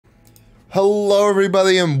Hello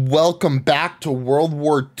everybody and welcome back to World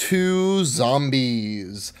War II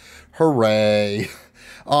Zombies. Hooray.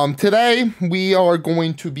 Today we are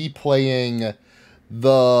going to be playing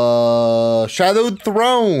the Shadowed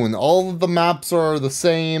Throne. All of the maps are the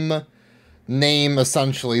same name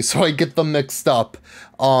essentially, so I get them mixed up.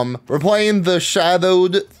 We're playing the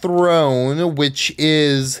Shadowed Throne, which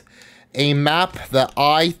is a map that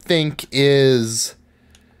I think is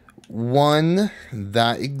one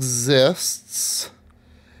that exists.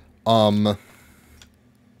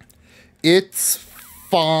 It's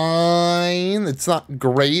fine. It's not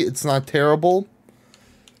great. It's not terrible.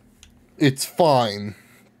 It's fine.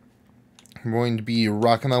 I'm going to be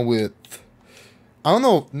rocking out with... I don't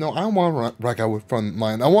know. No, I don't want to rock out with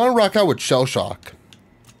Frontline. I want to rock out with Shell Shock.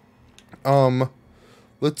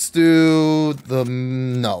 Let's do the...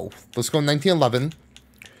 No. Let's go 1911.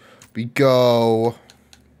 We go...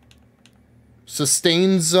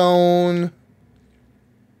 Sustain zone,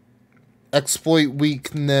 exploit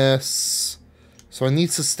weakness. So I need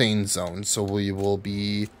sustain zone. So we will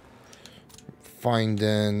be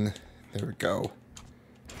finding. There we go.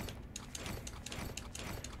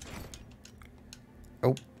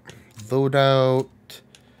 Oh, loadout,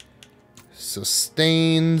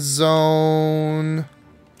 sustain zone.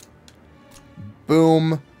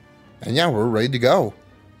 Boom, and yeah, we're ready to go.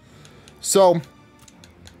 So.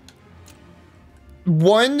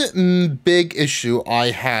 One big issue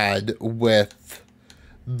I had with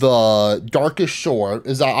the Darkest Shore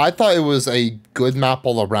is that I thought it was a good map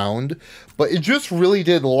all around, but it just really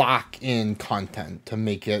did lack in content to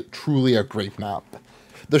make it truly a great map.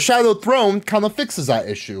 The Shadowed Throne kind of fixes that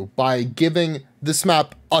issue by giving this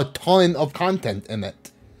map a ton of content in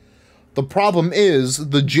it. The problem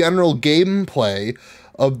is the general gameplay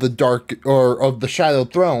of the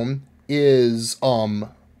Shadowed Throne is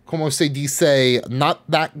como se dice, not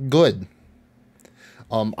that good.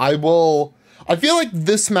 I feel like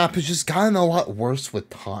this map has just gotten a lot worse with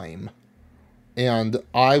time. And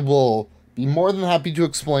I will be more than happy to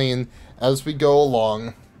explain as we go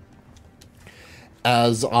along.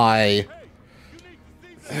 As I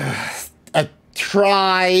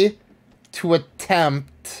try to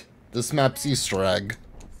attempt this map's Easter egg.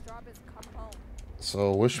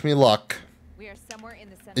 So wish me luck.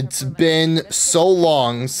 It's been so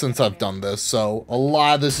long since I've done this, so a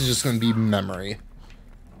lot of this is just going to be memory.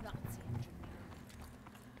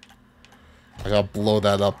 I gotta blow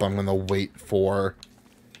that up. I'm going to wait for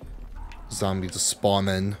zombie to spawn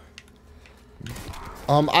in.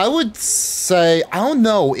 I would say, I don't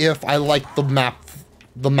know if I like the map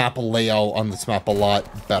layout on this map a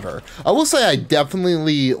lot better. I will say I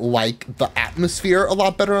definitely like the atmosphere a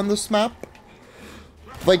lot better on this map.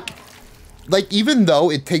 Like, even though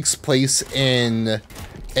it takes place in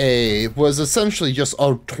was essentially just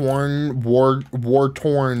a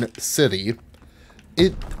war-torn city,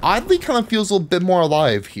 it oddly kind of feels a little bit more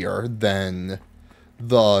alive here than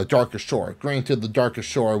the Darkest Shore. Granted, the Darkest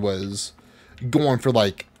Shore was going for,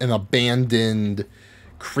 like, an abandoned,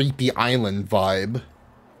 creepy island vibe.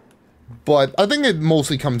 But I think it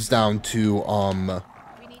mostly comes down to,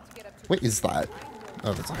 what is that?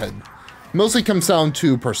 Oh, that's a head. Mostly comes down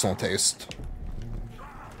to personal taste.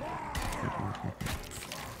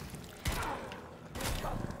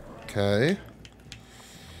 Okay.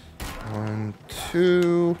 1,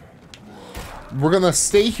 2. We're gonna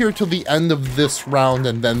stay here till the end of this round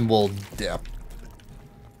and then we'll dip.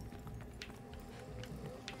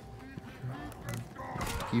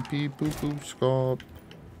 Pee pee boop boop scop.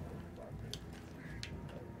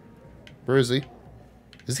 Where is he?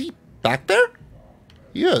 Is he back there?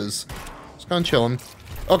 He is. Just kind of chilling.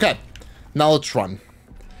 Okay, now let's run.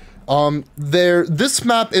 This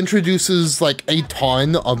map introduces like a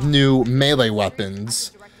ton of new melee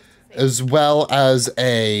weapons, as well as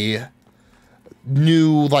a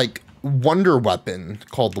new like wonder weapon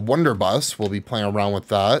called the Wonder Bus. We'll be playing around with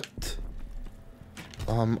that.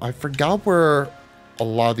 I forgot where a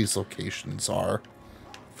lot of these locations are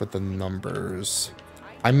for the numbers.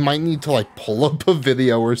 I might need to like pull up a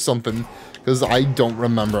video or something because I don't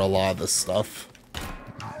remember a lot of this stuff.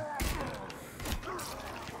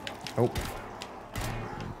 Oh.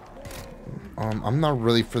 I'm not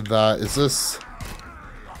ready for that. Is this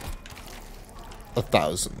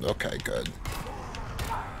 1,000? Okay, good.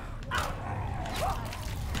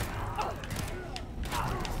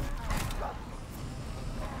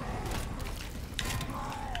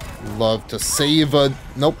 Love to save a...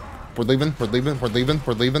 Nope. We're leaving. We're leaving. We're leaving.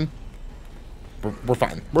 We're leaving. We're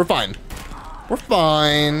fine. We're fine. We're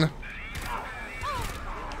fine.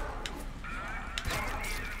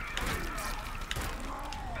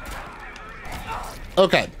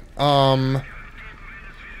 Okay.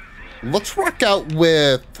 Let's rock out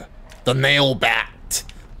with the nail bat.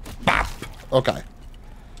 Bop. Okay.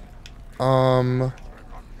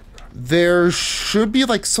 There should be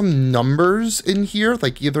like some numbers in here,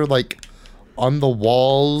 like either like on the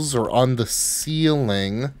walls or on the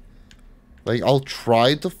ceiling. Like, I'll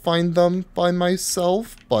try to find them by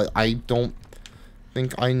myself, but I don't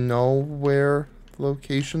think I know where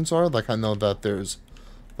locations are. Like, I know that there's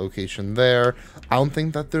location there. I don't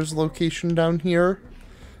think that there's location down here.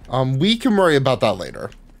 We can worry about that later.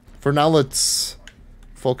 For now, let's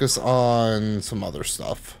focus on some other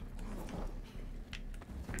stuff.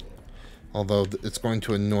 Although it's going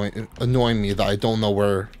to annoy me that I don't know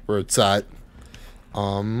where it's at.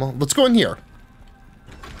 Let's go in here.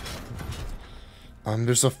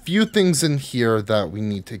 There's a few things in here that we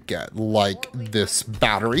need to get, like this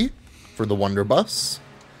battery for the Wonder Bus.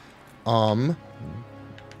 Could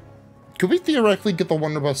we theoretically get the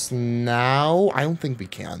Wonder Bus now? I don't think we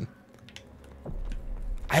can.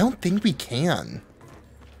 I don't think we can.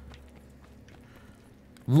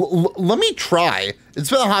 Let me try. It's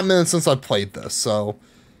been a hot minute since I played this, so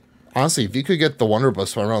honestly, if you could get the Wonder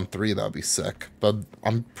Bus by round 3, that'd be sick. But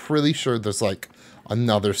I'm pretty sure there's like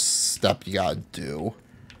another step you gotta do.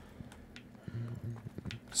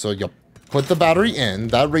 So you put the battery in,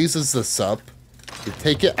 that raises this up. You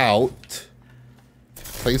take it out,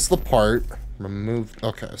 place the part, remove.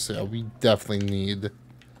 Okay, so yeah, we definitely need.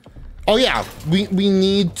 Oh yeah, we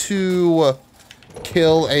need to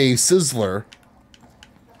kill a sizzler.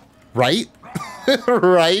 Right?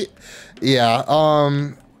 Right? Yeah,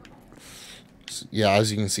 yeah,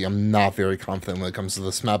 as you can see, I'm not very confident when it comes to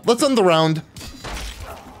this map. Let's end the round.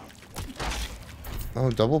 Oh,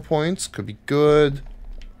 double points. Could be good.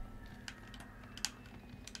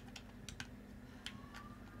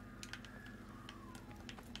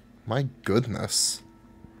 My goodness.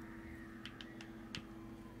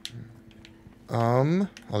 I'll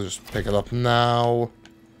just pick it up now.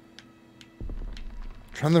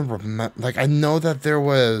 Trying to remember, like, I know that there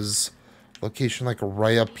was location like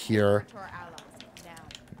right up here.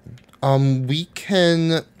 We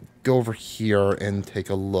can go over here and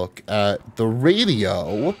take a look at the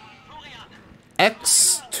radio.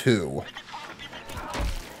 X2.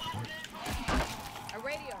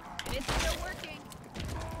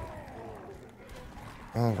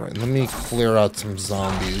 Alright, let me clear out some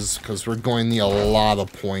zombies, because we're going to need a lot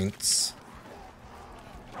of points.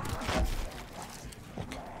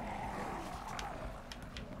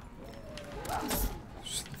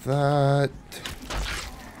 That.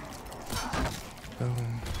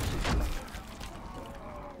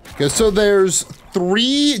 Okay, so there's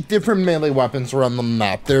 3 different melee weapons around the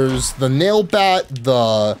map. There's the nail bat,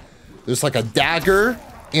 there's like a dagger,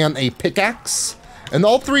 and a pickaxe. And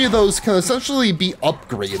all 3 of those can essentially be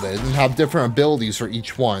upgraded and have different abilities for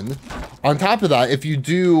each one. On top of that, if you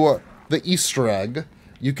do the Easter egg,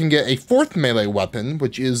 you can get a 4th melee weapon,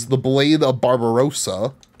 which is the Blade of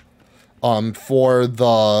Barbarossa. For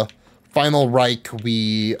the final Reich,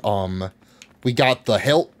 we got the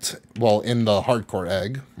hilt, well, in the hardcore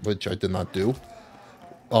egg, which I did not do.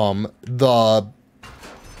 The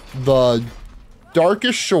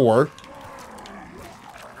Darkest Shore.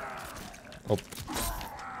 Oh,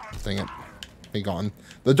 dang it. Be gone.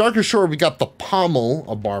 The Darkest Shore, we got the pommel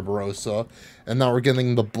of Barbarossa, and now we're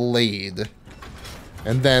getting the blade.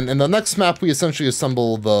 And then in the next map, we essentially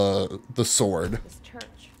assemble the sword.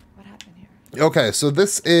 Okay, so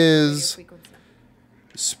this is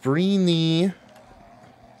Sprini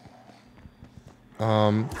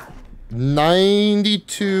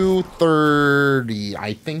 9230.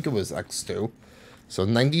 I think it was X2. So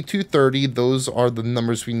 9230, those are the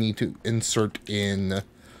numbers we need to insert in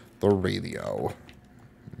the radio.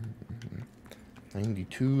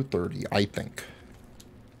 9230, I think.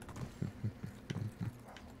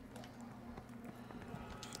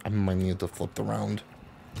 I might need to flip around.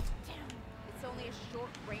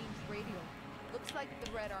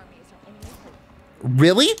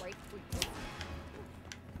 Really?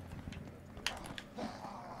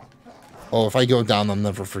 Oh, if I go down, I'm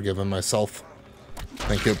never forgiving myself.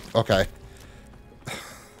 Thank you. Okay.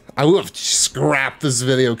 I would have scrapped this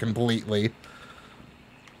video completely.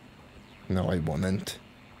 No, I wouldn't.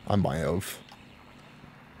 I might have.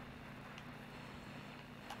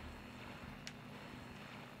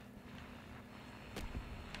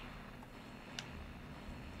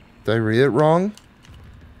 Did I read it wrong?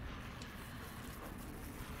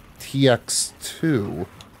 TX2.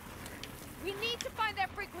 We need to find that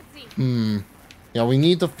frequency. Yeah, we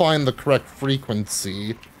need to find the correct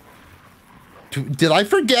frequency. Did I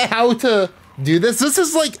forget how to do this? This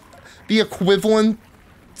is like the equivalent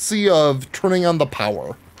frequency of turning on the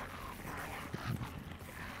power.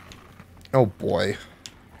 Oh boy.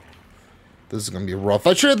 This is gonna be rough.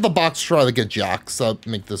 I should have the box try to get jacks. That'll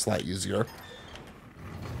make this a lot easier.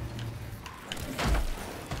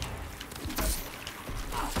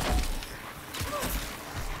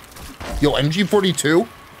 Yo, MG42?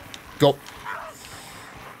 Go.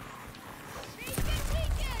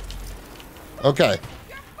 Okay.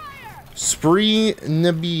 Spree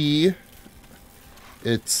Nibby.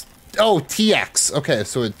 It's... Oh, TX. Okay,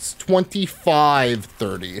 so it's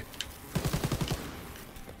 2530.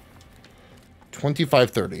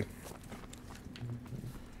 2530.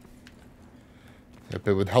 Yep,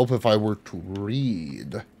 it would help if I were to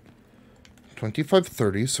read.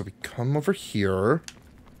 2530, so we come over here.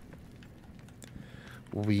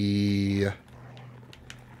 Yeah,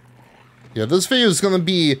 this video is going to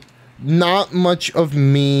be not much of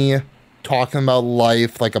me talking about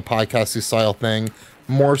life, like a podcasty style thing.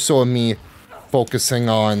 More so of me focusing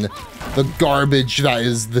on the garbage that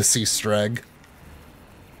is this Easter egg.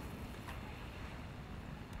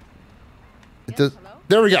 Yes,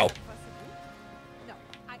 There we go. No,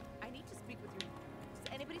 I need to speak with you.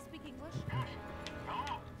 Does anybody speak English?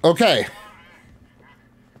 Okay.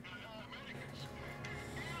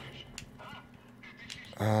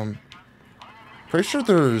 Pretty sure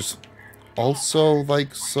there's also,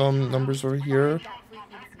 like, some numbers over here.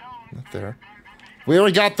 Not there. We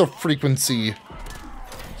already got the frequency,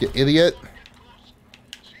 you idiot.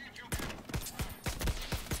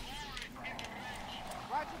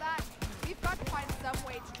 Roger that. We've got to find some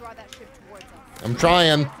way to draw that ship towards us. I'm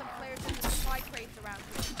trying. Some players in the supply crates around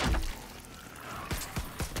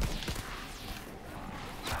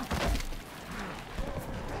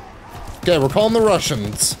here. Okay, we're calling the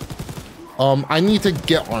Russians. I need to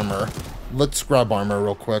get armor. Let's grab armor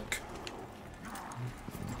real quick.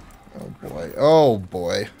 Oh boy. Oh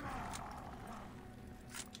boy.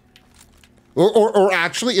 Or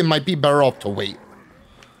actually, it might be better off to wait.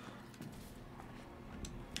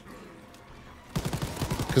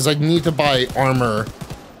 Because I need to buy armor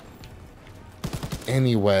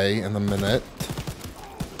anyway in a minute.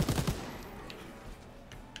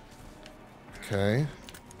 Okay.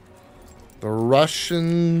 The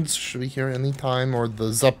Russians should be here anytime, or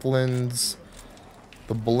the Zeppelins,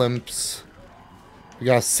 the blimps. We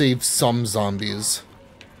gotta save some zombies.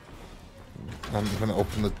 I'm gonna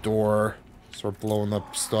open the door, start blowing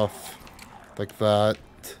up stuff like that.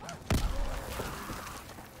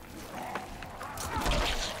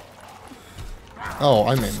 Oh,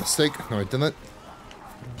 I made a mistake. No, I didn't.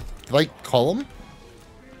 Did I call them?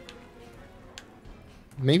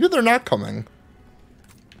 Maybe they're not coming.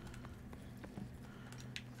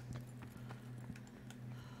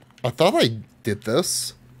 I thought I did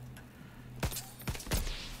this.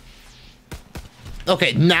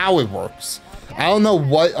 Okay, now it works. I don't know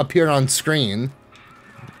what appeared on screen.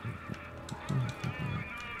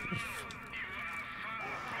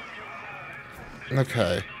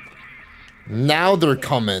 Okay. Now they're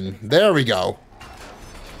coming. There we go.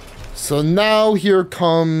 So now here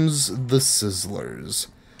comes the Sizzlers.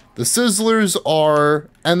 The Sizzlers are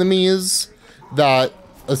enemies that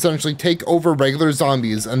essentially take over regular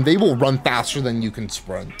zombies, and they will run faster than you can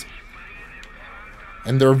sprint.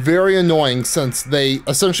 And they're very annoying since they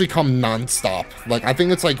essentially come non-stop. Like, I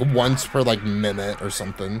think it's like once per like minute or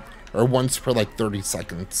something. Or once per like 30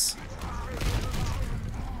 seconds.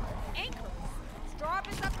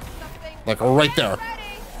 Like right there.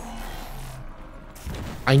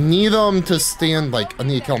 I need them to stand like, I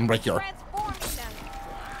need to kill them right here.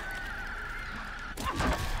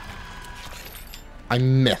 I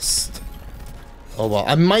missed. Oh well,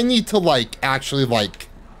 I might need to like, actually like,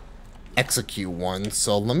 execute one.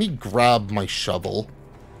 So let me grab my shovel.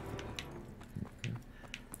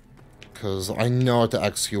 Because I know how to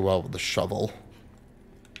execute well with the shovel.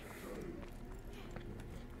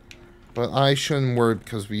 But I shouldn't worry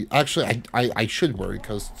because we... Actually, I should worry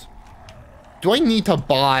because... Do I need to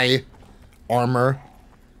buy armor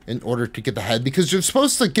in order to get the head? Because you're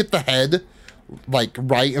supposed to get the head, like,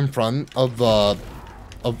 right in front of the...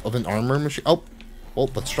 Of an armor machine. Oh, well,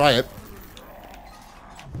 let's try it.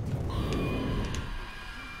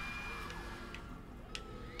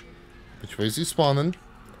 Which way is he spawning?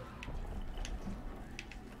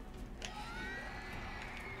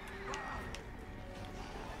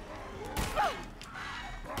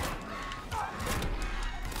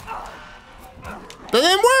 That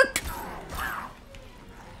didn't work!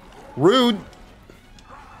 Rude.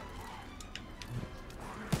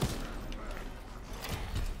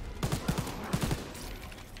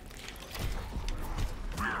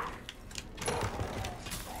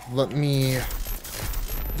 Let me...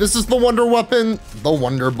 This is the wonder weapon, the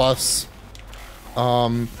wonder bus.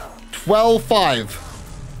 12-5.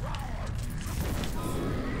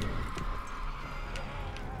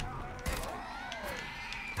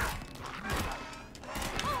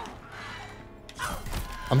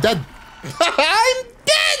 I'm dead. I'm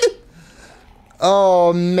dead!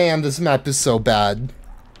 Oh man, this map is so bad.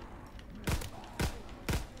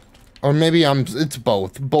 Or maybe it's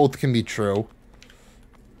both. Both can be true.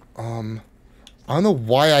 I don't know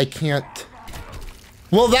why I can't.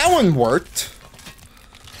 Well, that one worked.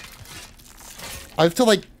 I have to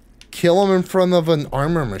like kill him in front of an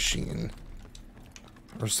armor machine.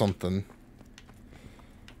 Or something.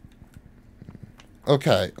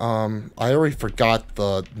 Okay, I already forgot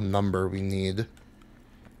the number we need.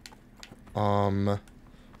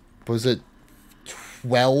 Was it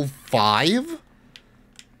 12-5?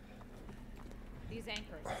 These anchors,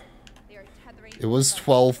 they are tethering. It was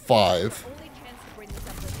 12-5.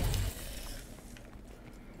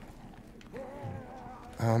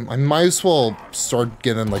 I might as well start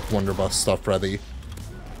getting like Wonder Bus stuff ready.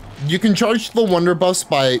 You can charge the Wonder Bus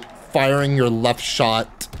by firing your left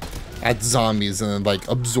shot at zombies and it like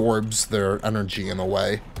absorbs their energy in a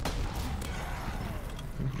way.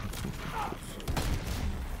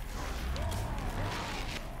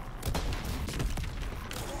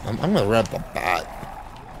 I'm gonna grab the bat.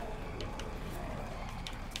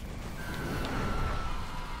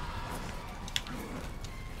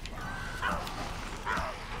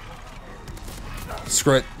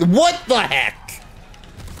 Screw it. What the heck?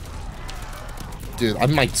 Dude, I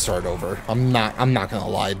might start over. I'm not gonna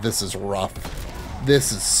lie. This is rough.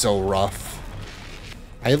 This is so rough.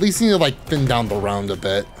 I at least need to like thin down the round a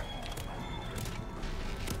bit.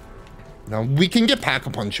 Now we can get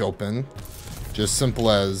Pack-a-Punch open. Just simple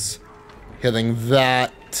as hitting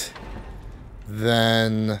that,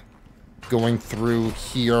 then going through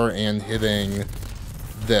here and hitting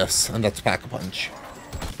this, and that's Pack-a-Punch.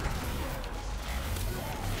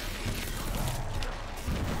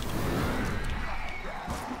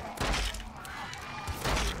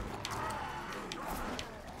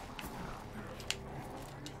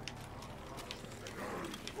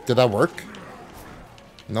 Did that work?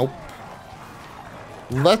 Nope.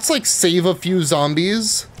 Let's like save a few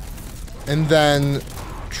zombies and then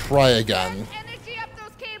try again. Energy up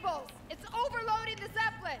those cables. It's overloading the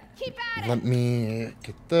Zeppelin. Keep at it. Let me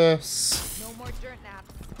get this. No more dirt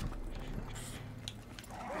naps.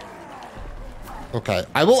 Okay,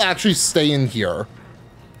 I will actually stay in here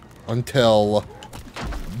until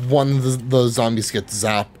one of the zombies gets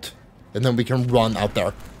zapped and then we can run out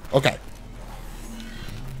there. Okay.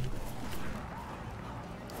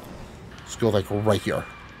 Go like right here.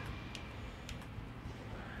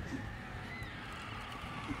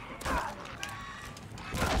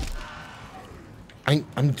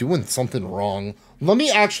 I'm doing something wrong. Let me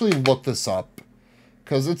actually look this up,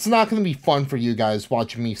 because it's not going to be fun for you guys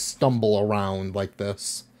watching me stumble around like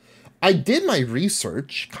this. I did my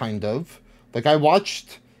research, kind of. Like I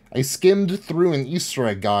skimmed through an Easter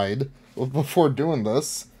egg guide before doing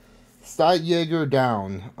this. Stat Jaeger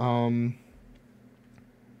down.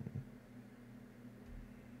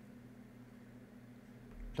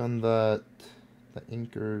 Done that. The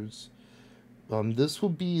anchors. This will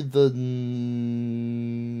be the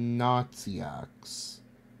Nazi axe.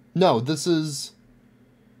 No, this is.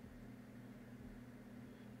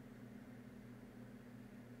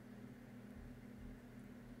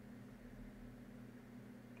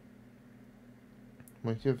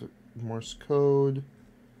 Might have Morse code.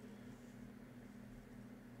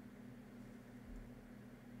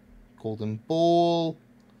 Golden bowl.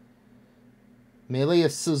 Melee a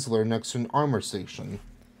sizzler next to an armor station.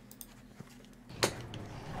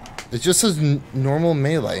 It just says normal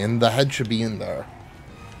melee, and the head should be in there.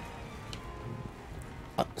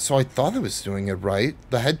 So I thought I was doing it right.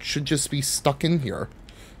 The head should just be stuck in here.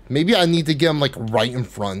 Maybe I need to get him, like, right in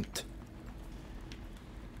front.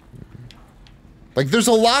 Like, there's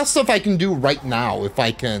a lot of stuff I can do right now if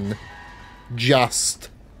I can just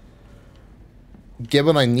get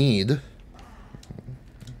what I need.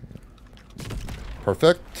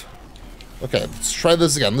 Perfect. Okay, let's try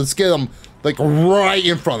this again. Let's get him, like, right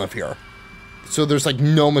in front of here. So there's, like,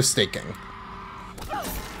 no mistaking.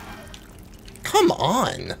 Come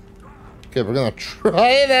on. Okay, we're gonna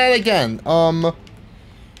try that again.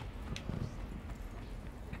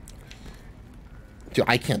 Dude,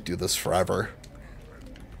 I can't do this forever.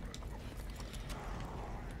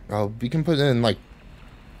 We can put in, like,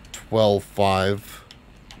 12-5.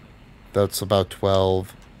 That's about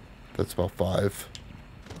 12. That's about 5.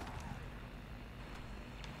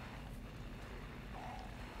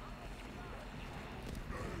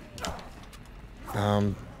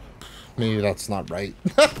 Maybe that's not right.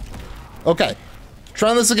 Okay.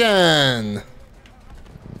 Try this again.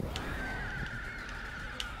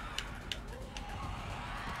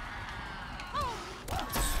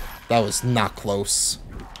 That was not close.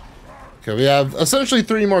 Okay, we have essentially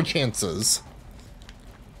 3 more chances.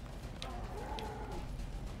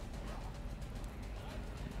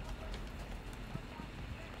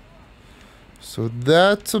 So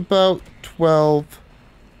that's about 12.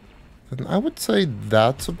 And I would say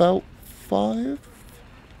that's about 5.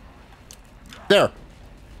 There.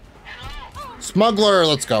 Smuggler,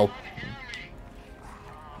 let's go.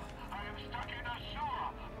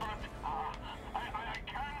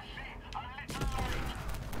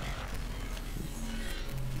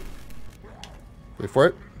 Wait for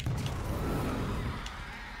it.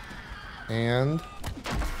 And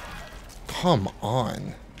come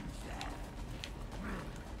on.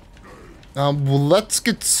 Well, let's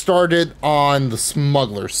get started on the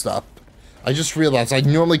smuggler stuff. I just realized I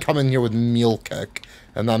normally come in here with meal kick,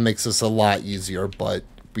 and that makes this a lot easier, but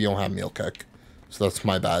we don't have meal kick. So that's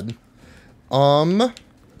my bad. Double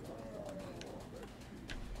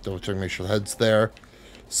check, make sure the head's there.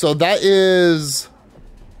 So that is...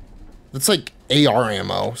 It's like AR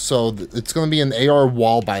ammo, so it's going to be an AR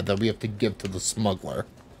wall buy that we have to give to the smuggler.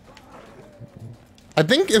 I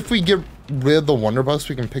think if we get rid of the Wonder Bus,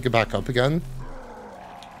 we can pick it back up again.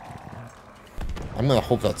 I'm going to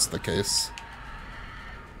hope that's the case.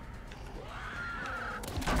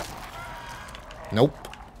 Nope.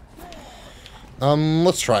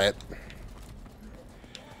 Let's try it.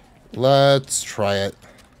 Let's try it.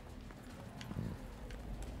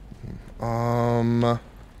 I'm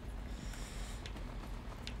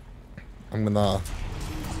gonna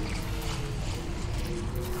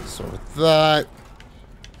start with that.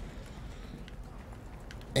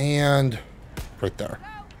 And right there.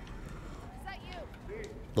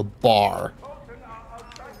 The bar.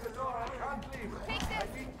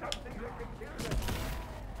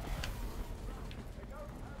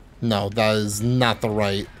 No, that is not the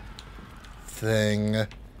right thing. Okay,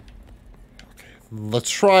 let's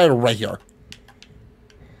try it right here.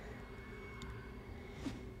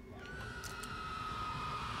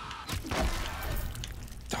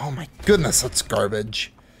 Oh my goodness, that's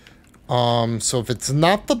garbage. So if it's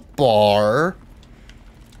not the bar,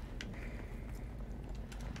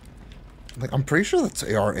 like I'm pretty sure that's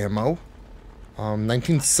AR ammo.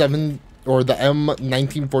 1970 or the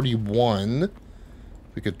M1941.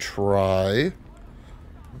 We could try.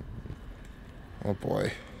 Oh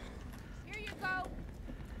boy. Here you go.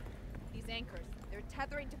 These anchors, they're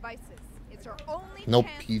tethering devices. It's our only Nope,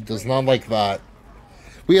 chance he to does bring not it like back. that.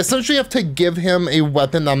 We essentially have to give him a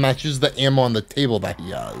weapon that matches the ammo on the table that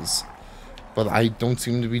he has. But I don't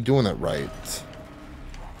seem to be doing it right.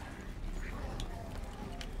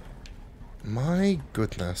 My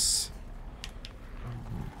goodness.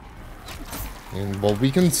 And, well,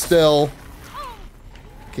 we can still...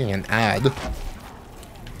 Getting an ad.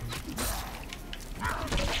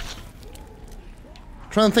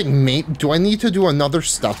 Trying to think, mate, do I need to do another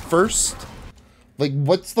step first? Like,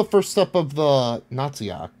 what's the first step of the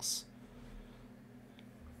Nazi axe?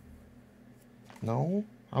 No,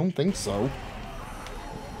 I don't think so.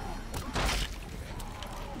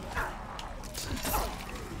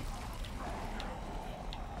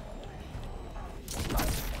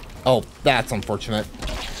 Oh, that's unfortunate.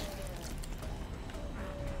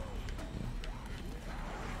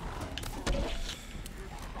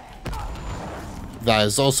 That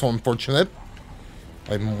is also unfortunate.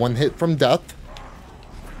 I'm 1 hit from death.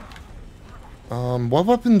 What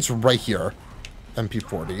weapon's right here?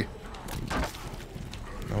 MP40.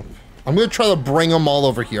 Nope. I'm gonna try to bring them all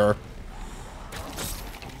over here.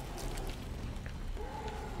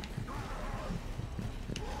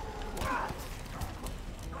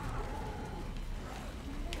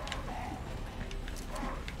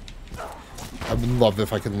 I would love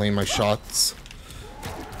if I could lane my shots.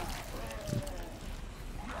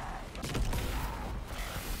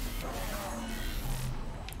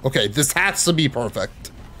 Okay, this has to be perfect.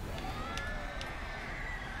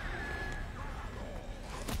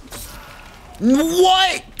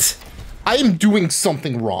 What? I am doing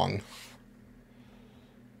something wrong.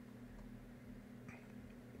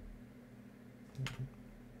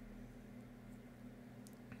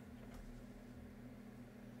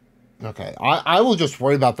 Okay, I will just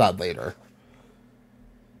worry about that later.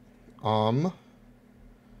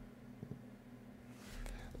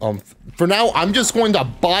 For now, I'm just going to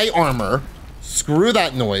buy armor. Screw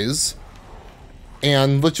that noise.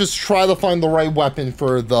 And let's just try to find the right weapon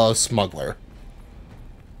for the smuggler.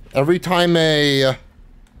 Every time a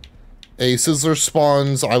a Sizzler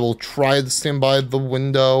spawns, I will try to stand by the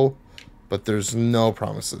window, but there's no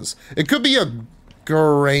promises. It could be a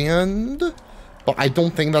grand, but I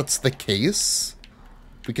don't think that's the case.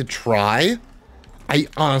 We could try. I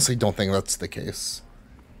honestly don't think that's the case.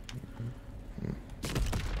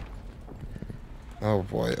 Oh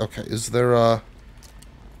boy. Okay, is there a...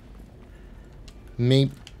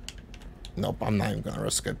 Maybe... Nope, I'm not even gonna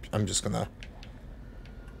risk it. I'm just gonna...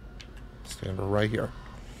 stand right here.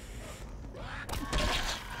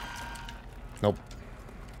 Nope.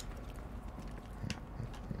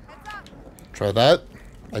 Try that.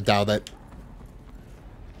 I doubt it.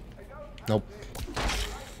 Nope.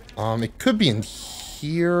 It could be in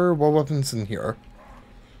here. What weapons in here?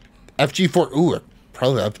 FG4. Ooh,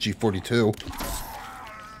 probably FG42.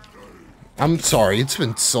 I'm sorry. It's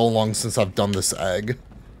been so long since I've done this egg.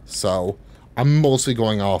 So, I'm mostly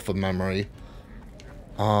going off of memory.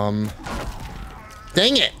 Dang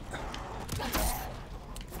it!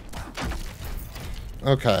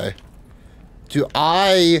 Okay.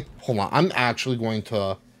 Hold on, I'm actually going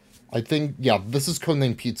to... I think, yeah, this is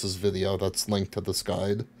Codename Pizza's video that's linked to this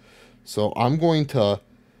guide. So I'm going to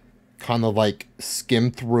kind of like skim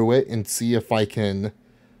through it and see if I can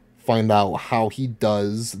find out how he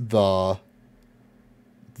does the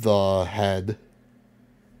head.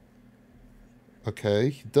 Okay,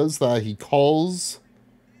 he does that. He calls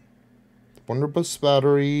Wonderbus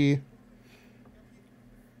battery.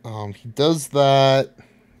 He does that.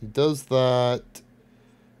 He does that.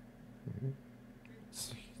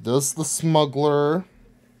 He does the smuggler.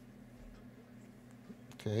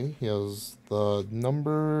 Okay, he has the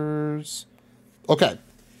numbers. Okay,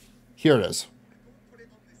 here it is.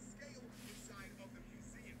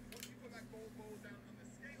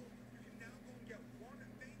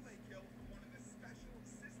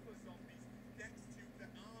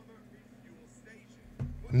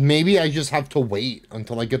 Maybe I just have to wait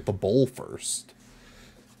until I get the bowl first.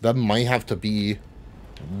 That might have to be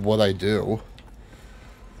what I do.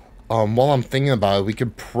 While I'm thinking about it, we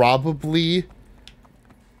could probably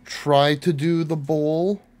try to do the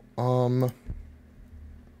bowl.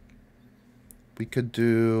 We could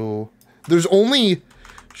do... There's only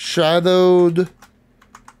Shadowed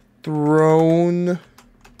Throne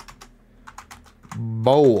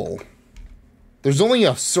Bowl. There's only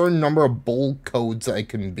a certain number of bowl codes that it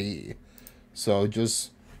can be. So just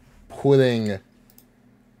putting,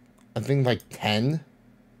 I think like 10.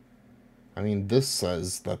 I mean, this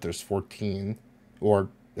says that there's 14. Or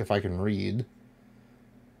if I can read.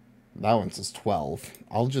 That one says 12.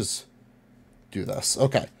 I'll just do this.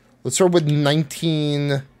 Okay. Let's start with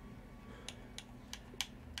 19.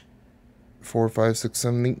 4, 5, 6,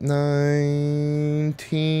 7, 8,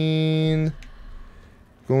 19.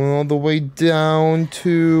 Going all the way down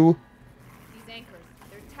to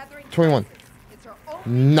 21.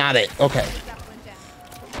 Not it. Okay.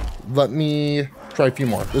 Let me try a few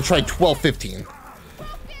more. Let's try 12, 15.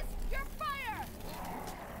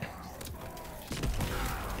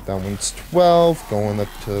 That one's 12. Going up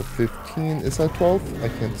to 15. Is that 12? I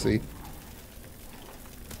can't see.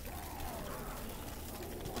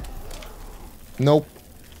 Nope.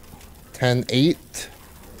 10, 8.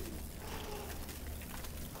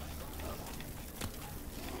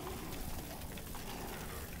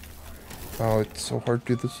 Oh, it's so hard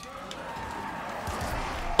to do this.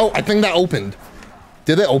 Oh, I think that opened.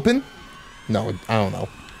 Did it open? No, I don't know.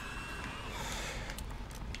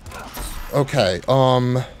 Okay,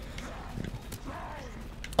 oh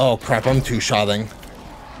crap, I'm two-shotting.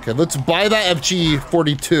 Okay, let's buy that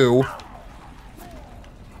FG42.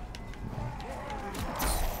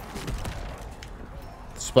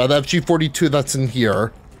 Let's buy that FG42 that's in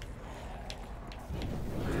here.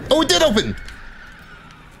 Oh, it did open!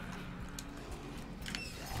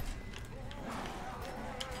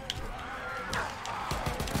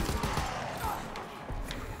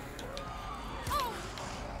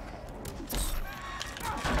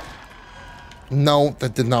 No,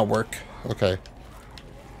 that did not work. Okay.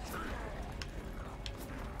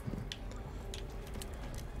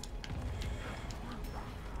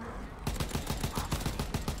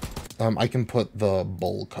 I can put the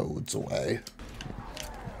bowl codes away.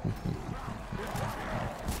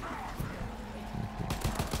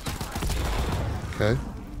 Okay.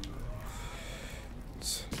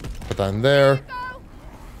 Let's put that in there.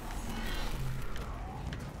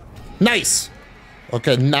 Nice!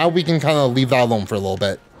 Okay, now we can kind of leave that alone for a little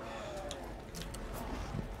bit.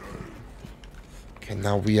 Okay,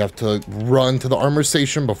 now we have to run to the armor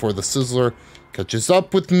station before the Sizzler catches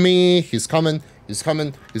up with me. He's coming, he's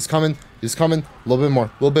coming, he's coming, he's coming. A little bit more,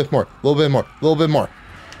 a little bit more, a little bit more, a little bit more.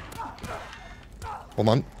 Hold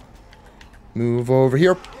on. Move over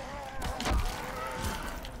here.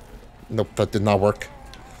 Nope, that did not work.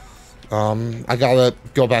 I gotta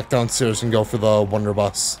go back downstairs and go for the Wonder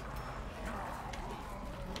Bus.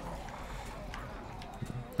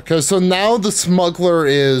 Okay, so now the smuggler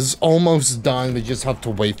is almost done. We just have to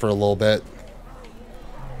wait for a little bit.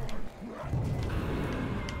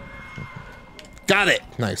 Got it!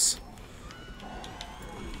 Nice.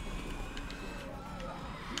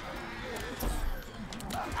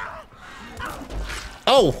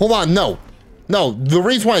 Oh, hold on, no. No, the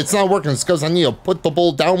reason why it's not working is because I need to put the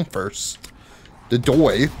bowl down first. The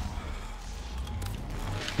doy.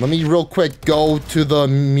 Let me real quick go to the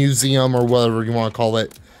museum or whatever you want to call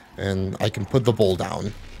it, and I can put the bowl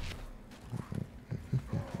down.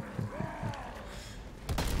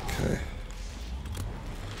 Okay.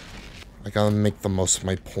 I gotta make the most of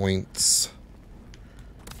my points.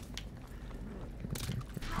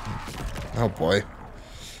 Oh boy.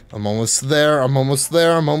 I'm almost there, I'm almost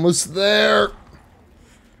there, I'm almost there!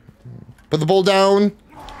 Put the bowl down.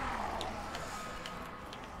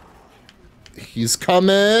 He's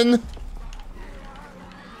coming.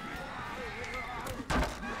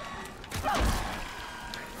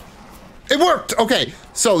 It worked! Okay,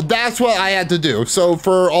 so that's what I had to do. So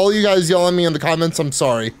for all you guys yelling at me in the comments, I'm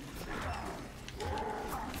sorry.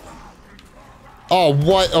 Oh,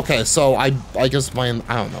 what? Okay, so I guess I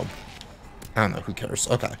don't know. I don't know, who cares?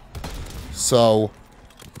 Okay. So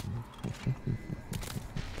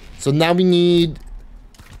now we need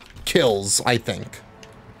kills, I think.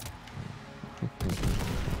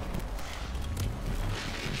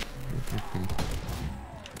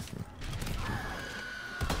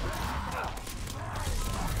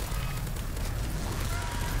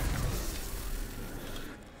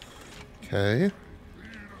 Okay. A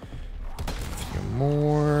few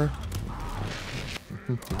more.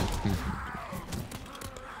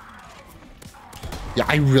 Yeah,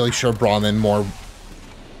 I really should have brought in more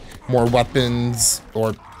weapons,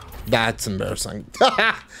 or that's embarrassing.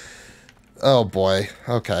 Oh boy,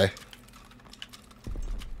 okay.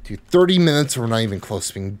 Dude, 30 minutes, we're not even close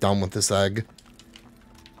to being done with this egg.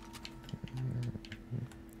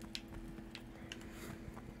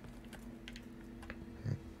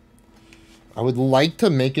 I would like to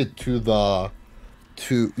make it to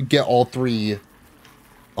get all three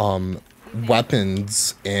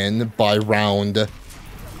weapons in by round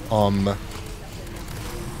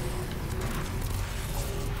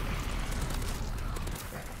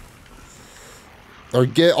or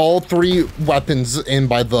get all three weapons in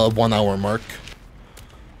by the 1 hour mark.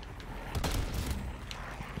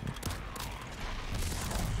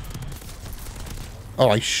 Oh,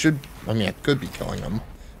 I mean, I could be killing him,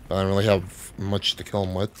 but I don't really have much to kill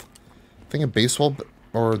him with. I think a baseball,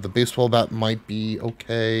 or the baseball bat might be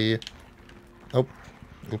okay. Oh,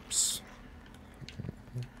 oops.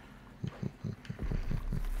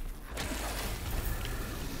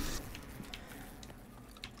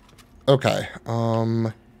 Okay,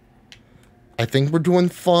 I think we're doing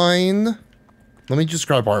fine. Let me just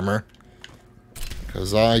grab armor,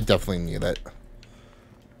 because I definitely need it.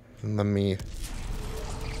 And let me...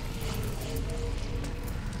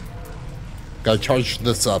 Gotta charge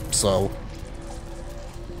this up, so...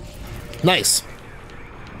 Nice!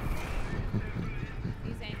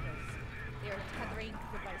 These anchors, they are tethering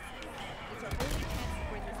devices. It's our only chance to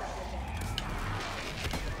bring this up again.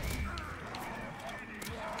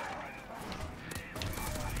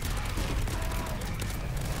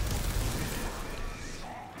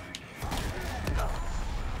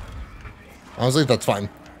 Honestly, that's fine.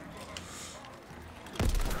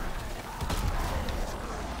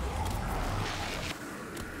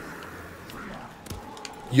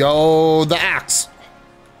 Yo, the axe.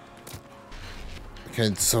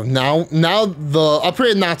 Okay, so now the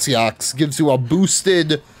upgraded Nazi axe gives you a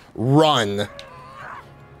boosted run,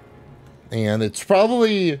 and it's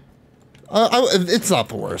probably it's not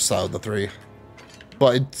the worst out of the three,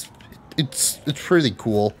 but it's pretty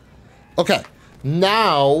cool. Okay,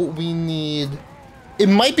 now we need. It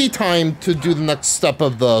might be time to do the next step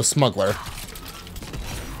of the smuggler.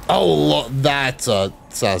 Oh, look, that's a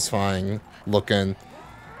satisfying looking.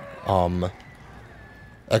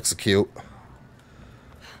 Execute.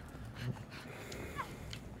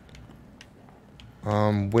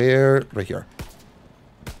 Where? Right here.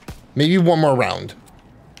 Maybe one more round.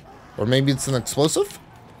 Or maybe it's an explosive?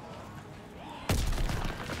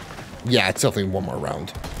 Yeah, it's definitely one more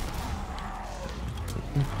round.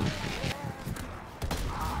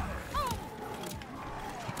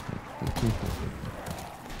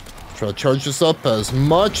 Try to charge this up as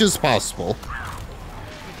much as possible.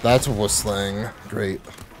 That's whistling. Great.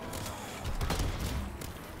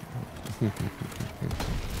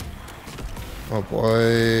 Oh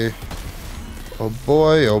boy. Oh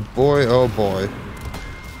boy, oh boy, oh boy.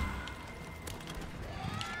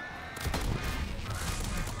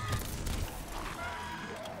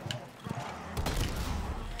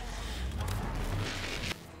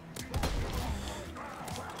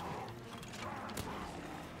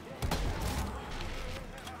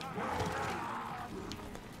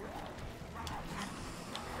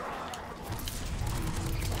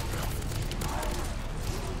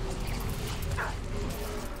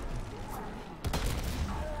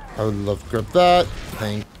 I would love to grab that.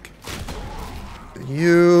 Thank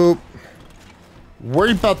you.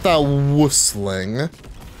 Worry about that whistling.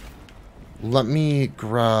 Let me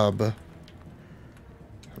grab...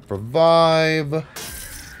 Revive.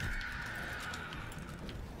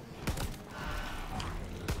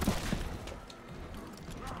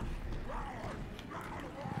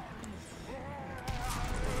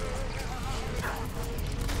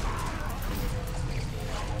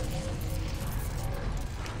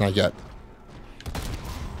 Not yet.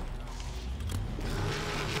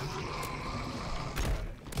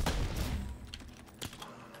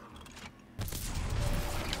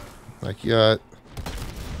 Not yet.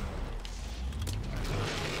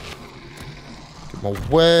 Get him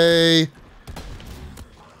away.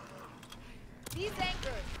 These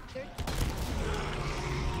anchors, they're...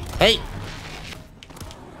 Hey!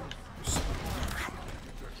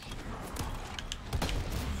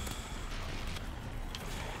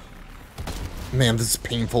 Man, this is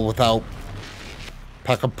painful without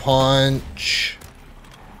Pack-a-Punch.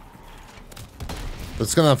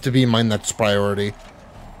 That's gonna have to be my next priority.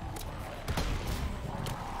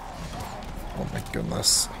 Oh my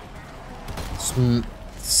goodness. It's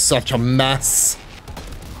such a mess.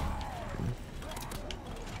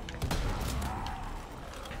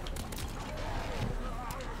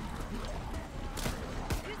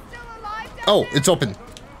 You're still alive down Oh, there? it's open.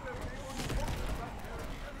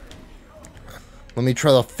 Let me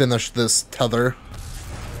try to finish this tether.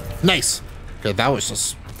 Nice. Okay, that was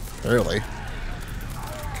just barely.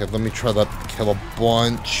 Okay, let me try to kill a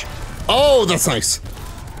bunch. Oh, that's nice.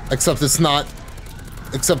 Except it's not.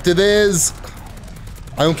 Except it is.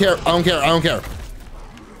 I don't care. I don't care. I don't care.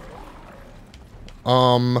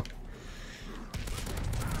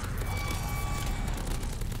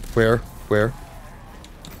 Where? Where?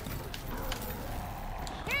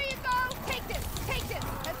 Here you go! Take this! Take this!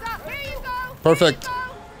 Heads up! Here you go! Perfect. Here you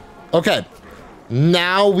go. Okay.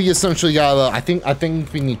 Now we essentially gotta. I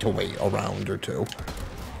think we need to wait a round or two.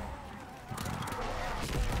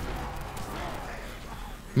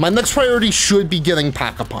 My next priority should be getting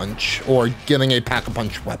Pack-a-Punch, or getting a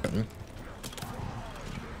Pack-a-Punch weapon.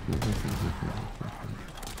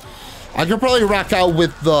 I could probably rock out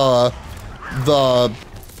with the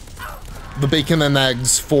bacon and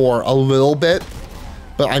eggs for a little bit,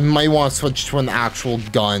 but I might want to switch to an actual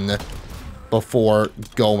gun before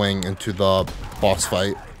going into the boss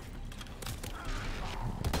fight.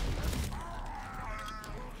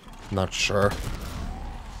 Not sure.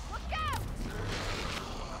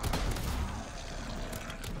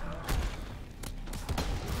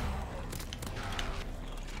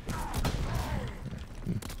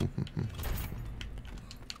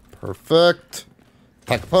 Perfect.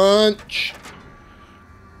 Pack-a-Punch.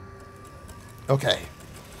 Okay.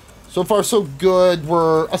 So far, so good.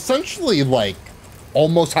 We're essentially, like,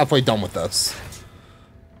 almost halfway done with this.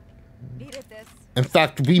 Needed this. In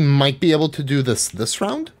fact, we might be able to do this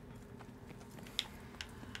round.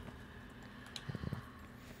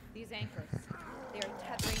 These anchors, they are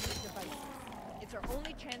tethering these devices. It's our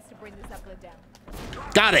only chance to bring this Zeppelin down.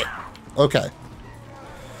 Got it. Okay.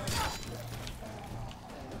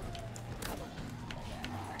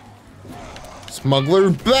 Smuggler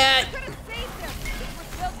bat. Could have saved them. These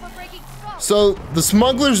were built for breaking skulls. So the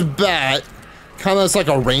smuggler's bat kind of is like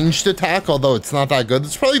a ranged attack, although it's not that good.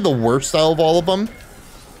 It's probably the worst out of all of them,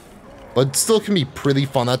 but it still can be pretty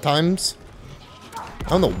fun at times. I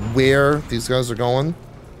don't know where these guys are going.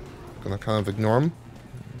 Gonna kind of ignore them.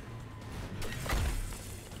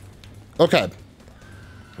 Okay.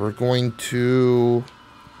 We're going to...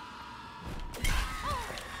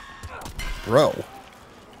 Bro.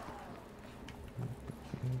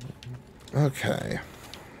 Okay.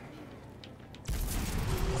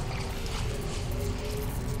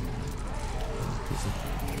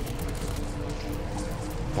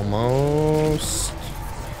 Almost.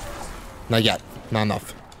 Not yet. Not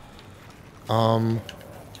enough.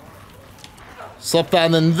 Slip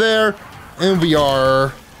that in there, and we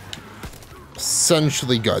are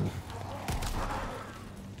essentially good.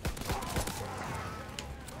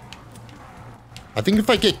 I I think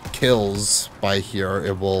if I get kills by here,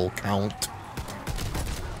 it will count.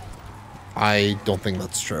 I don't think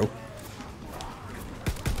that's true.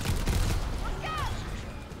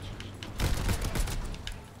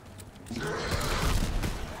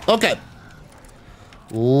 Okay.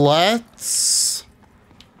 Let's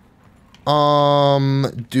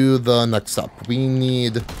do the next step. We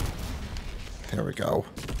need, there we go.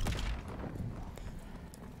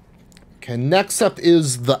 Okay, next up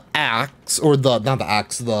is the axe, or not the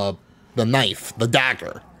axe, the knife, the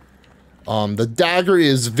dagger. The dagger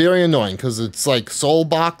is very annoying because it's like soul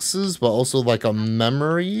boxes, but also like a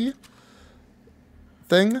memory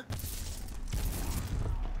thing.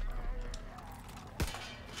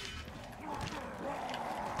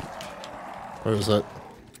 Where is it?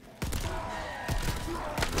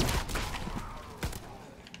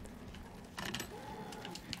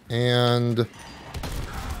 And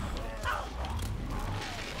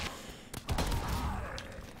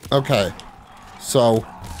okay, so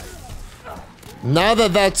now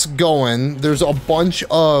that that's going, there's a bunch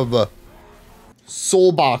of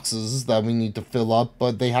soul boxes that we need to fill up,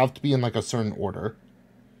 but they have to be in like a certain order.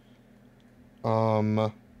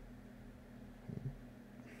 Let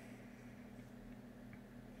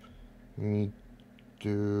me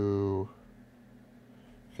do,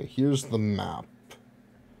 okay, here's the map.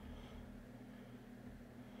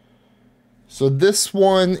 So this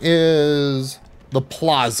one is the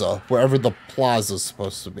plaza, wherever the plaza is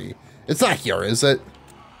supposed to be. It's not here, is it?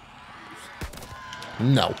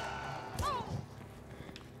 No.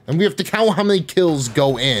 And we have to count how many kills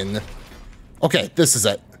go in. Okay, this is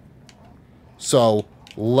it. So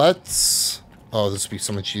let's, oh, this would be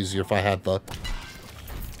so much easier if I had the,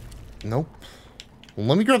 nope. Well,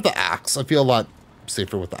 let me grab the axe. I feel a lot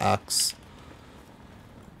safer with the axe.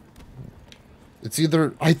 It's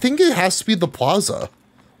either, I think it has to be the plaza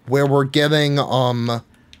where we're getting, where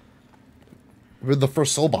the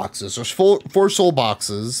first soul boxes. There's four soul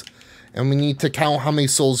boxes, and we need to count how many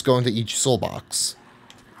souls go into each soul box.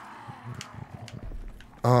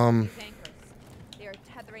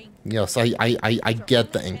 Yes, I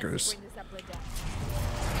get the anchors.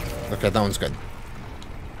 Okay, that one's good.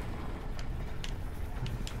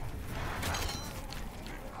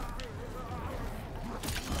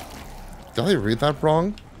 Did I read that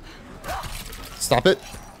wrong? Stop it.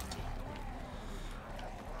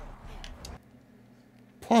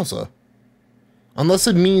 Plaza. Unless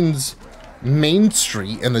it means Main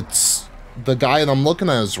Street and it's the guy that I'm looking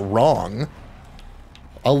at is wrong.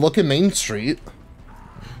 I'll look at Main Street.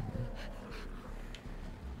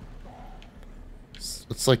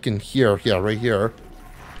 It's like in here. Yeah, right here.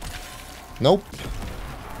 Nope.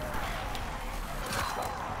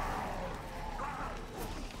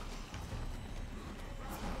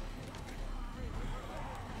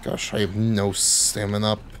 Gosh, I have no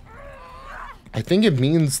stamina up. I think it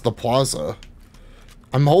means the plaza.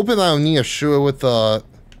 I'm hoping I don't need to shoot it with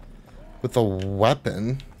a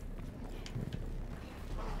weapon.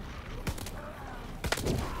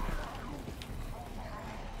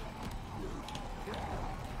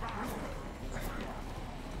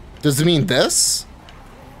 Does it mean this?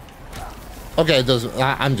 Okay, it doesn't.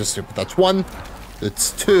 I'm just stupid. That's one.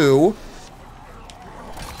 It's two.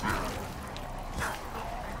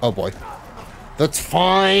 Oh boy. That's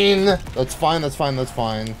fine. That's fine. That's fine. That's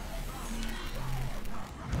fine.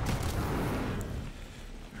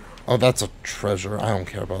 Oh, that's a treasure. I don't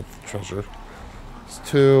care about the treasure. It's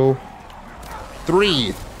 2,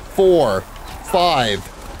 3, 4,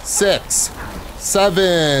 5, 6,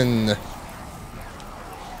 7.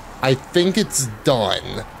 I think it's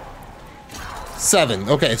done. 7.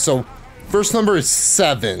 Okay, so first number is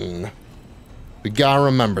 7. We gotta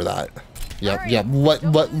remember that. Yep, yep. Let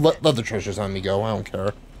the treasures on me go. I don't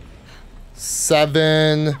care.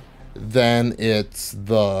 7. Then it's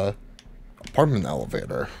the apartment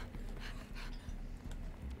elevator.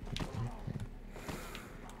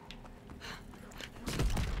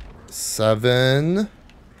 7.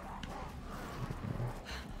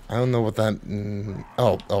 I don't know what that.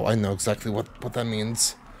 Oh, I know exactly what that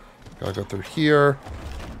means. Gotta go through here.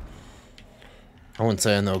 I wouldn't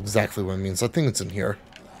say I know exactly what it means. I think it's in here.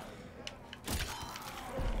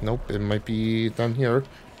 Nope, it might be down here.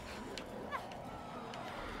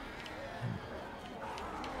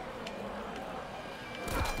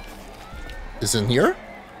 Is it in here?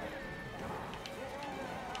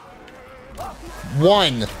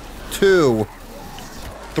 1, 2,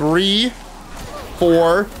 3,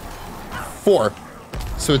 4, 4.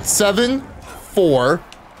 So it's 7, 4.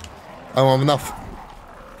 I don't have enough.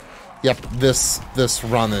 Yep, this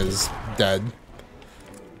run is dead.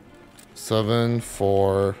 7,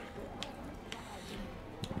 4.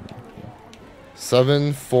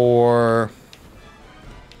 7, 4.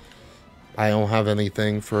 I don't have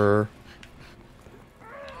anything for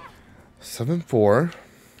 7, 4.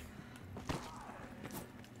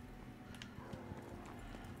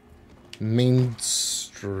 Main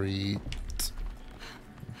Street.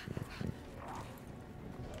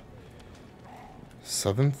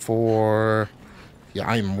 Seven, 4. Yeah,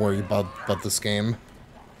 I'm worried about this game.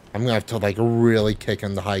 I'm gonna have to like really kick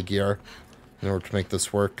into high gear in order to make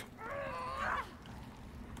this work.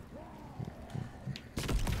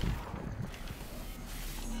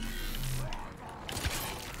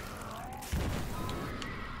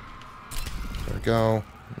 There we go.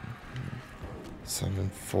 7,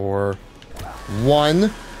 4.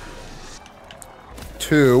 1,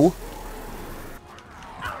 2,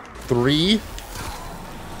 3.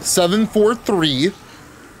 7, 4, 3.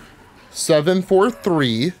 7, 4,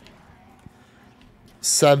 3.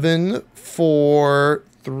 7, 4,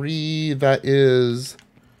 3. That is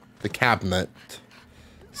the cabinet.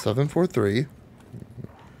 7, 4, 3.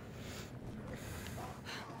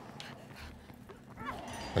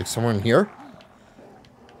 Like somewhere in here?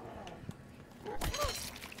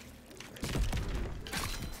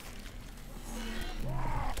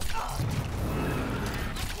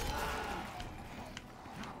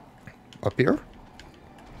 Up here?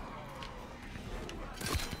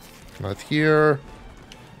 Not here.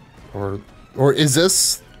 Or is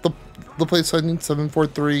this the place I need? 7, 4,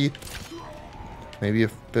 3. Maybe a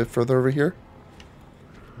bit further over here?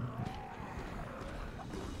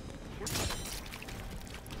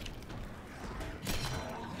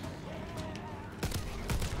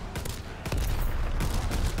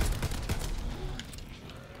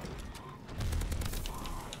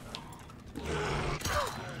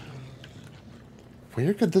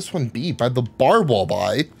 Where could this one be? By the bar wall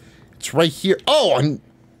by. It's right here. Oh,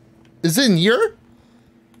 is it in here?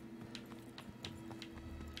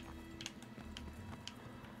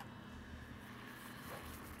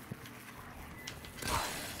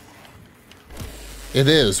 It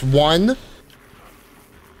is. 1,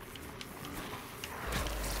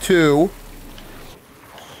 2,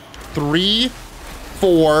 3,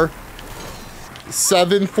 4,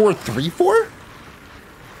 7, 4, 3, 4?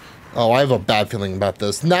 Oh, I have a bad feeling about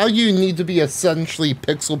this. Now you need to be essentially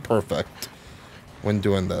pixel perfect when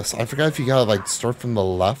doing this. I forgot if you gotta like start from the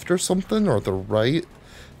left or something or the right.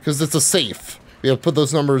 Because it's a safe. We have to put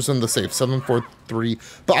those numbers in the safe. 7, 4, 3.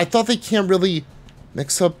 But I thought they can't really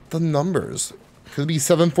mix up the numbers. Could it be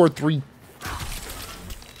 7, 4, 3?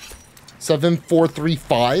 7, 4, 3,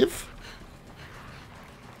 5?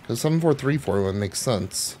 Because 7, 4, 3, 4 would make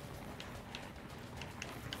sense.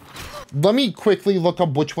 Let me quickly look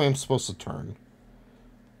up which way I'm supposed to turn.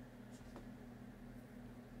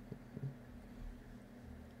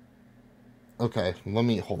 Okay,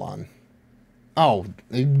 hold on. Oh,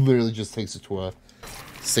 it literally just takes it to a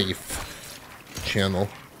safe channel.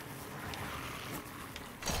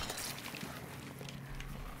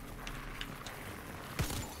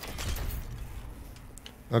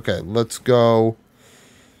 Okay, let's go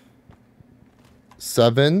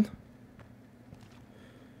 7,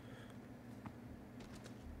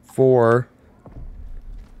 4,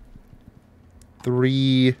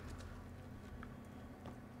 3,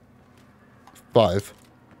 5.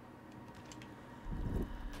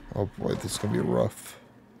 Oh boy, this is gonna be rough.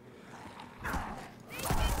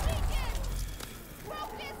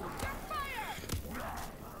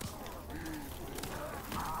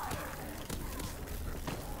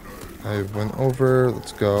 I went over,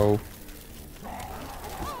 let's go.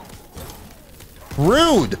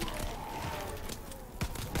 Rude!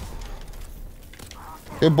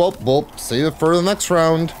 Okay, bulp, save it for the next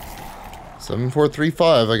round. 7, 4, 3,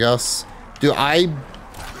 5, I guess. Do I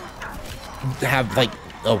have, like...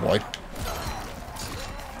 Oh, boy.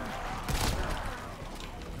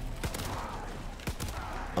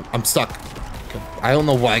 I'm stuck. I don't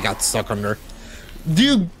know why I got stuck under.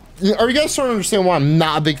 Are you guys starting to understand why I'm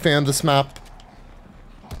not a big fan of this map?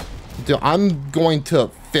 Dude, I'm going to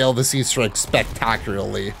fail this Easter egg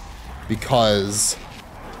spectacularly. Because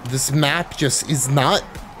this map just is not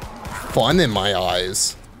fun in my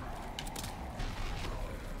eyes.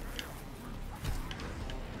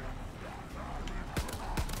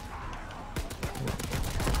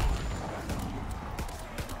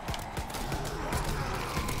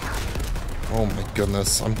 Oh my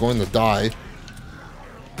goodness, I'm going to die.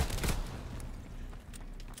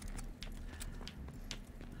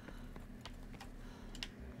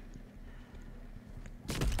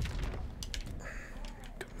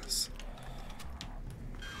 Goodness.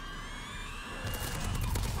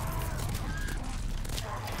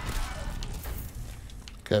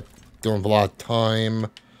 Okay, don't have a lot of time.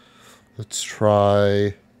 Let's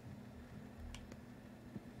try...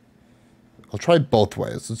 I'll try both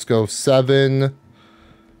ways. Let's go 7,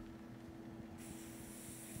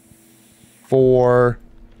 4,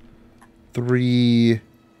 3,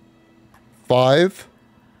 5.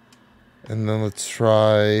 And then let's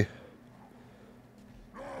try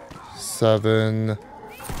 7,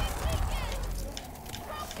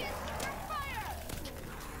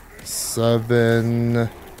 7,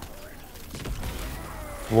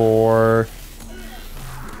 4.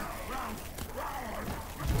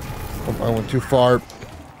 Oh, I went too far.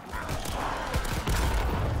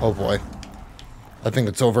 Oh boy. I think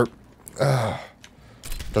it's over. Ugh.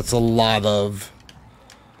 That's a lot of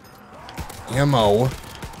ammo.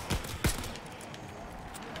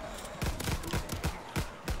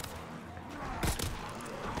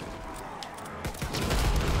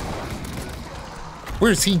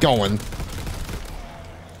 Where's he going?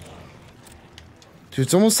 Dude,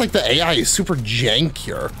 it's almost like the AI is super jank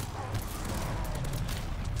here.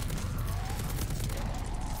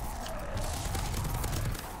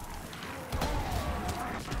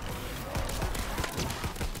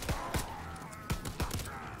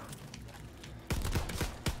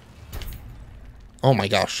 Oh my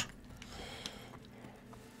gosh.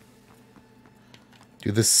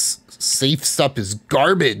 Dude, this safe stuff is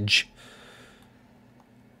garbage.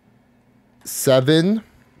 7,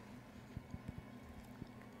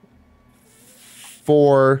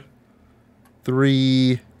 4,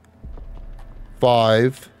 3,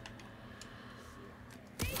 5.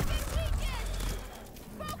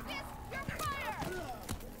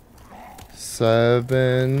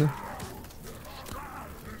 Seven,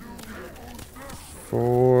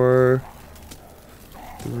 4,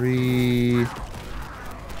 3,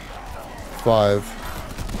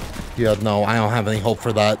 5. Yeah, no, I don't have any hope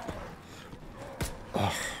for that.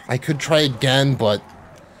 Ugh, I could try again, but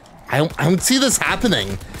I don't see this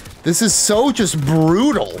happening. This is so just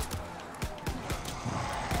brutal.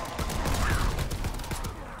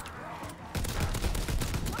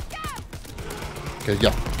 Okay,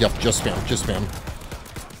 yep, just spam, just spam.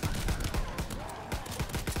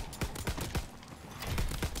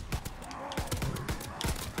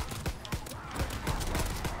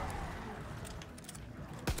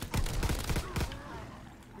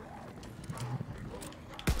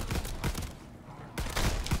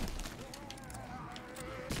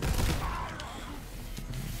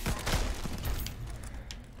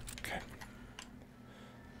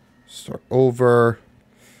 Start over.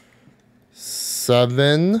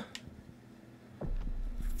 7,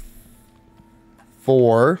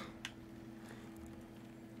 4.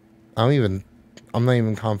 I'm not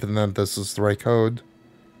even confident that this is the right code,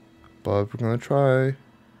 but we're gonna try.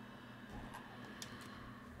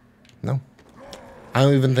 No, I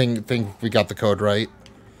don't even think we got the code right.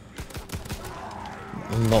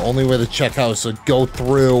 And the only way to check out is to go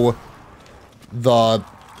through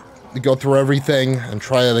everything and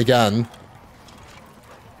try it again.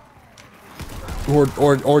 Or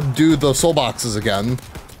do the soul boxes again.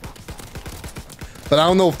 But I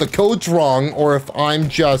don't know if the code's wrong or if I'm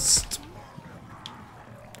just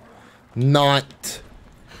not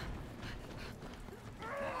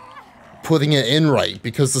putting it in right,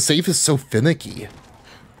 because the safe is so finicky.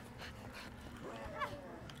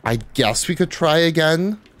 I guess we could try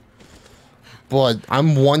again, but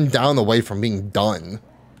I'm one down away from being done.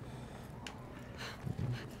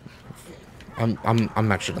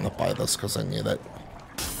 I'm actually gonna buy this because I need it.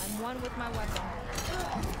 I'm one with my weapon.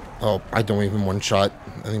 Oh, I don't even one shot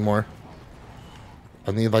anymore.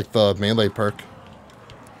 I need like the melee perk,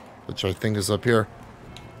 which I think is up here.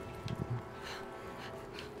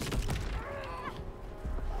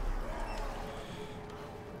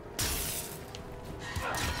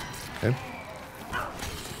 Okay.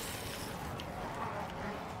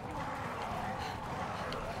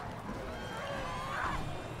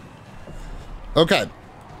 Okay.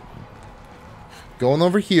 Going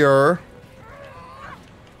over here.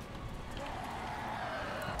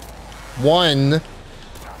 1,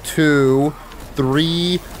 2,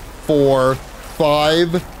 3, 4,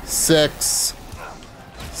 5, 6,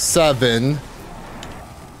 7.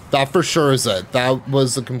 That for sure is it. That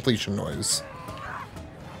was the completion noise.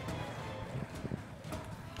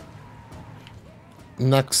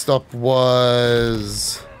 Next up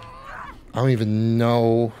was... I don't even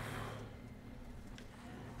know.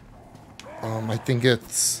 I think it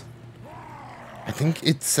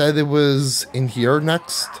said it was in here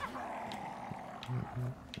next.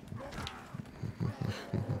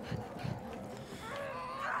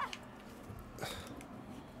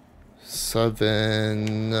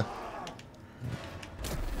 Seven.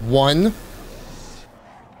 1,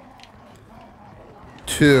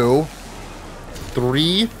 2,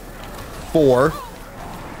 3, 4.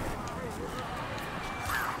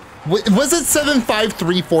 Was it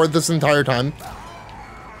 7534 this entire time?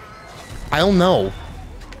 I don't know.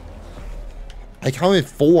 I counted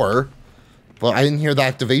 4, but I didn't hear the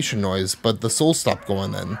activation noise, but the soul stopped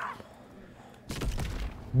going then.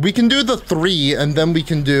 We can do the 3, and then we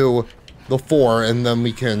can do the 4, and then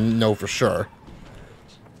we can know for sure.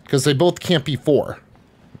 Because they both can't be 4.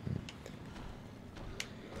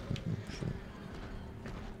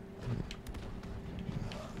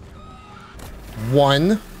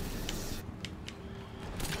 One.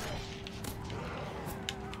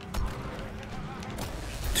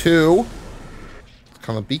 2.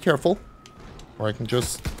 Kind of be careful. Or I can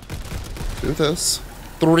just do this.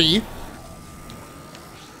 3.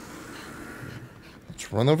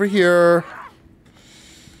 Let's run over here.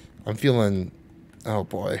 I'm feeling... Oh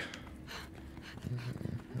boy.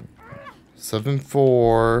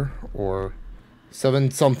 7-4 or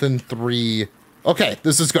 7-something-3. Okay,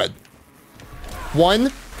 this is good.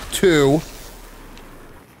 1, 2,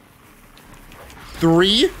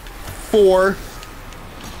 3, 4,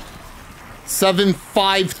 7,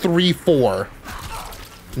 5, 3, 4.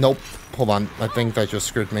 Nope. Hold on. I think that just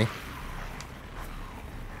screwed me.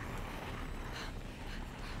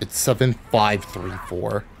 It's 7, 5, 3,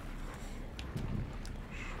 4.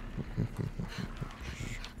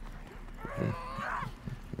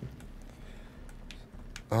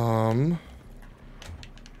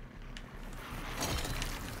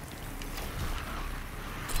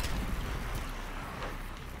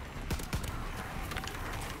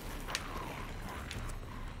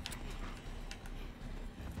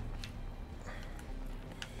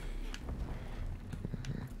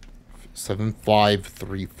 Seven, 5,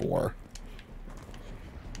 3, 4.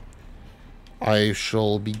 I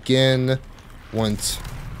shall begin once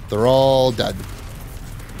they're all dead.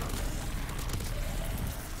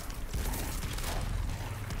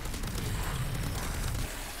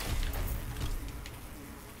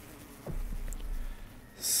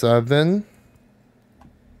 Seven.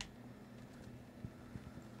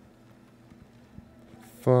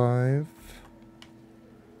 5,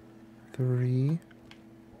 3.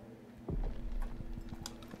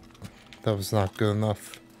 That was not good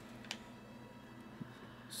enough.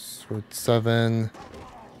 So it's 7,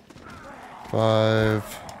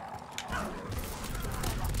 5.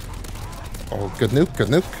 Oh, good nuke, good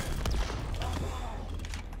nuke.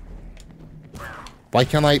 Why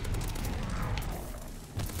can't I?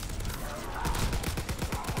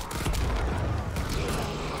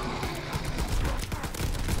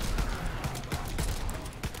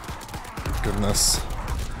 Goodness.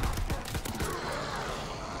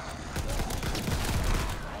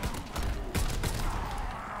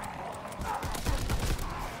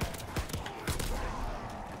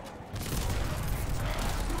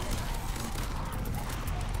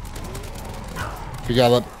 We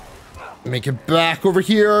gotta make it back over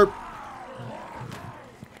here.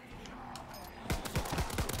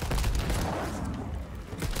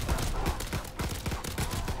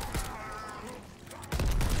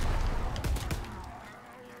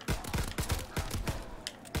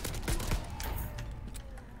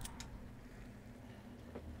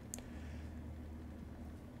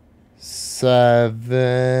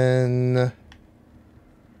 Seven,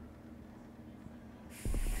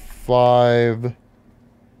 5,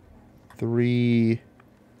 3,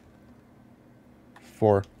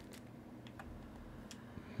 4.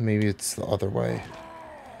 Maybe it's the other way.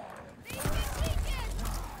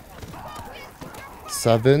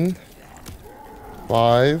 7,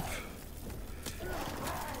 5,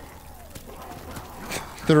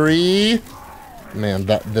 3. Man,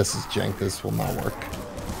 this is jank. This will not work.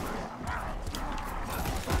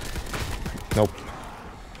 Nope.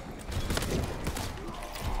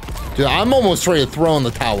 Dude, I'm almost ready to throw in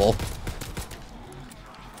the towel.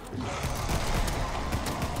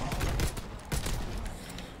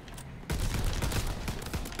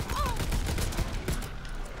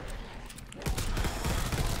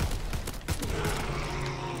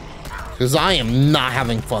 Because I am not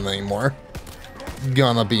having fun anymore.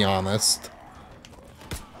 Gonna be honest.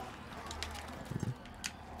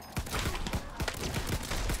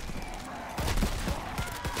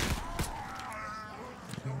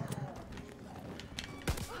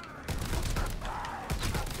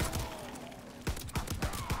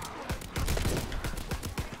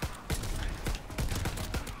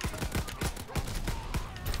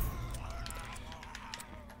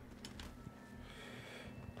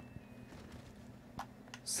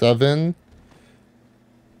 Seven,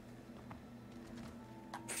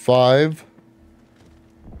 5,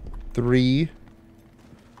 3,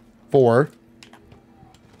 4.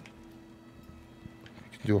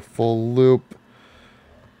 Do a full loop.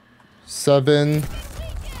 7,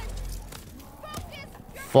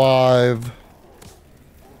 5,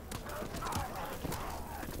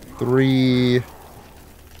 3.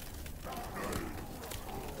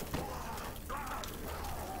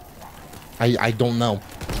 I don't know.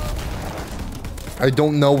 I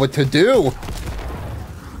don't know what to do.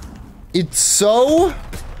 It's so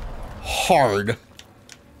hard.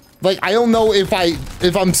 Like, I don't know if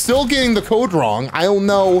I'm still getting the code wrong. I don't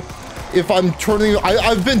know if I'm turning,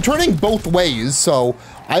 I've been turning both ways, so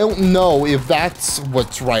I don't know if that's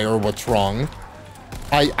what's right or what's wrong.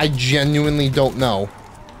 I genuinely don't know.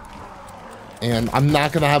 And I'm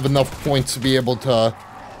not gonna have enough points to be able to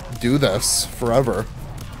do this forever.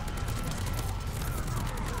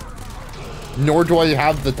 Nor do I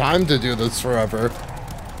have the time to do this forever.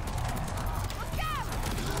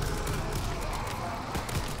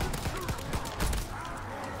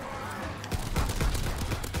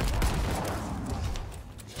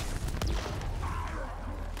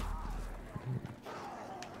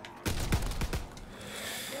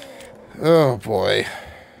 Oh boy.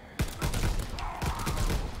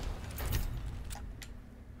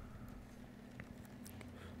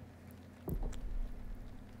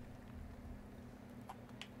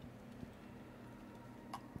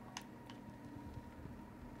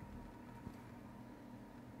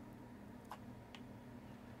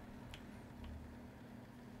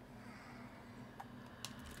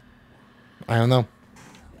 I don't know.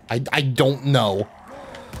 I don't know.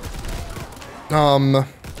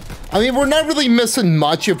 I mean, we're not really missing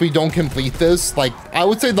much if we don't complete this. Like, I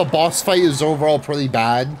would say the boss fight is overall pretty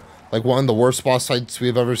bad. Like, one of the worst boss fights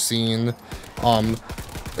we've ever seen.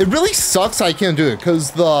 It really sucks I can't do it,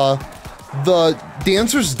 because the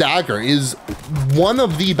Dancer's Dagger is one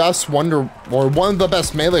of the best one of the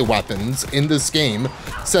best melee weapons in this game,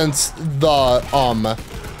 since the,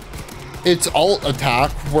 its alt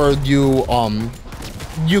attack where you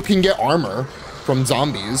can get armor from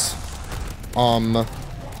zombies.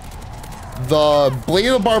 The Blade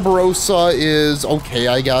of Barbarossa is okay,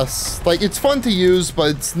 I guess. Like, it's fun to use,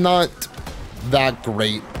 but it's not that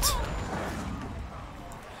great.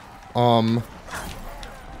 But,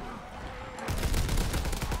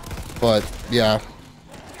 yeah.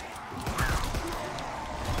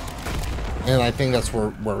 And I think that's where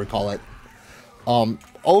we call it.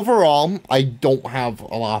 Overall, I don't have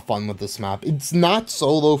a lot of fun with this map. It's not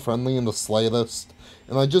solo friendly in the slightest,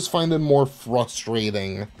 and I just find it more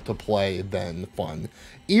frustrating to play than fun.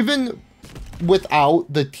 Even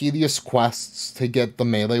without the tedious quests to get the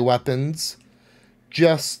melee weapons,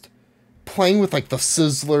 just playing with like the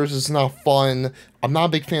sizzlers is not fun. I'm not a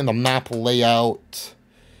big fan of the map layout.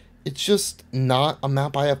 It's just not a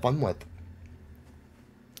map I have fun with.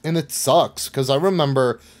 And it sucks, because I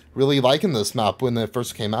remember really liking this map when it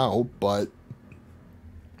first came out, but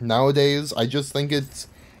nowadays I just think it's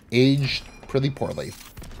aged pretty poorly.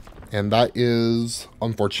 And that is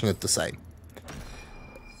unfortunate to say.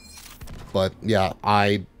 But yeah,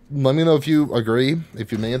 let me know if you agree,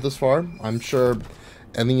 if you made it this far. I'm sure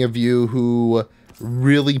any of you who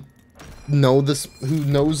really knows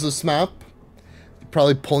this map,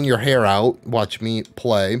 probably pulling your hair out, watch me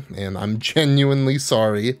play, and I'm genuinely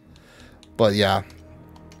sorry. But yeah,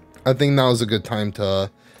 I think now is a good time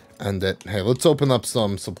to end it. Hey, let's open up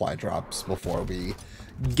some supply drops before we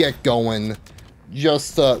get going,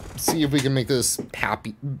 just to see if we can make this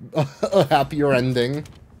a happier ending.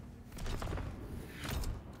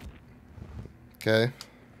 Okay.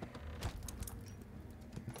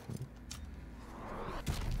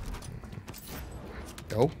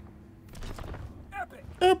 Go.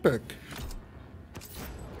 Epic.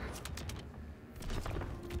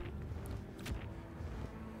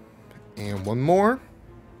 And one more.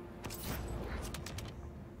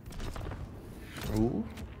 Ooh.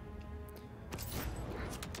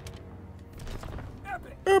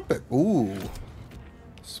 Epic. Ooh.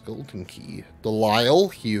 Skeleton key. Delisle,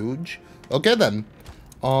 huge. Okay then.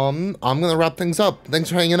 I'm gonna wrap things up. Thanks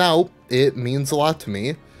for hanging out. It means a lot to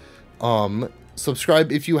me.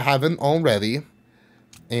 Subscribe if you haven't already.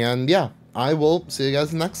 And yeah, I will see you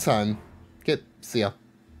guys next time. Okay, see ya.